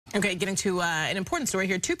Okay, getting to an important story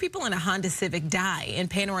here. 2 people in a Honda Civic die in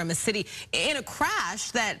Panorama City in a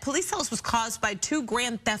crash that police tell us was caused by 2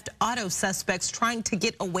 grand theft auto suspects trying to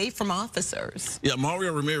get away from officers. Yeah,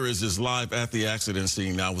 Mario Ramirez is live at the accident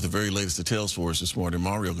scene now with the very latest details for us this morning.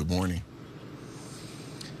 Mario, good morning.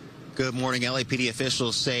 Good morning. LAPD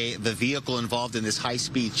officials say the vehicle involved in this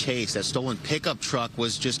high-speed chase, that stolen pickup truck,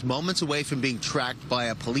 was just moments away from being tracked by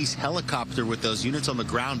a police helicopter with those units on the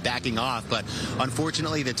ground backing off. But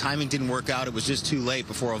unfortunately, the timing didn't work out. It was just too late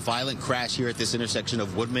before a violent crash here at this intersection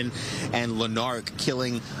of Woodman and Lanark,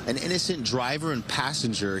 killing an innocent driver and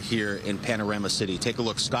passenger here in Panorama City. Take a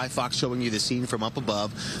look. Sky Fox showing you the scene from up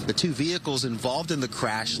above. The 2 vehicles involved in the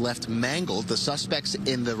crash left mangled. The suspects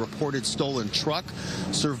in the reported stolen truck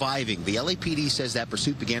surviving. The LAPD says that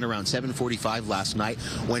pursuit began around 7:45 last night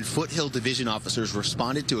when Foothill Division officers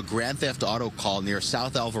responded to a grand theft auto call near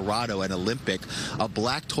South Alvarado and Olympic. A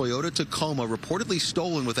black Toyota Tacoma reportedly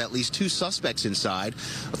stolen with at least 2 suspects inside.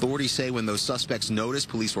 Authorities say when those suspects noticed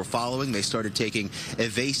police were following, they started taking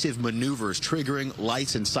evasive maneuvers, triggering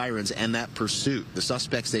lights and sirens, and that pursuit. The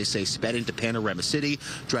suspects, they say, sped into Panorama City,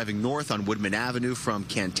 driving north on Woodman Avenue from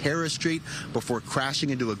Cantera Street before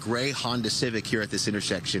crashing into a gray Honda Civic here at this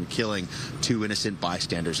intersection, killing 2 innocent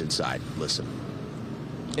bystanders inside. Listen.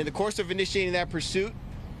 In the course of initiating that pursuit,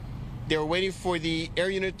 they were waiting for the air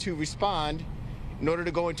unit to respond in order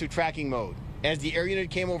to go into tracking mode. As the air unit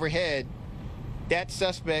came overhead, that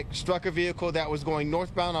suspect struck a vehicle that was going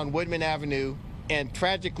northbound on Woodman Avenue, and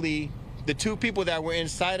tragically, the 2 people that were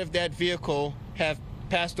inside of that vehicle have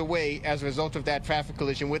passed away as a result of that traffic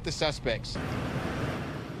collision with the suspects.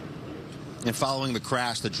 And following the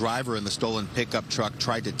crash, the driver in the stolen pickup truck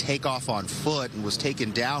tried to take off on foot and was taken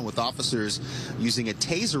down with officers using a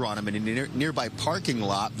taser on him in a nearby parking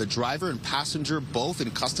lot. The driver and passenger both in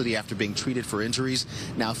custody after being treated for injuries,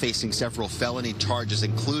 now facing several felony charges,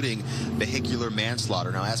 including vehicular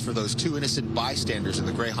manslaughter. Now, as for those 2 innocent bystanders in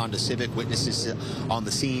the gray Honda Civic, witnesses on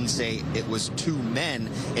the scene say it was 2 men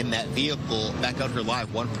in that vehicle. Back out here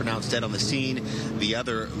live, one pronounced dead on the scene, the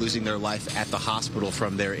other losing their life at the hospital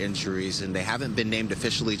from their injuries. And they haven't been named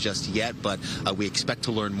officially just yet, but we expect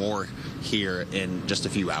to learn more here in just a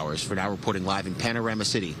few hours. For now, reporting live in Panorama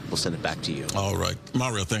City. We'll send it back to you. All right.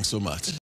 Mario, thanks so much.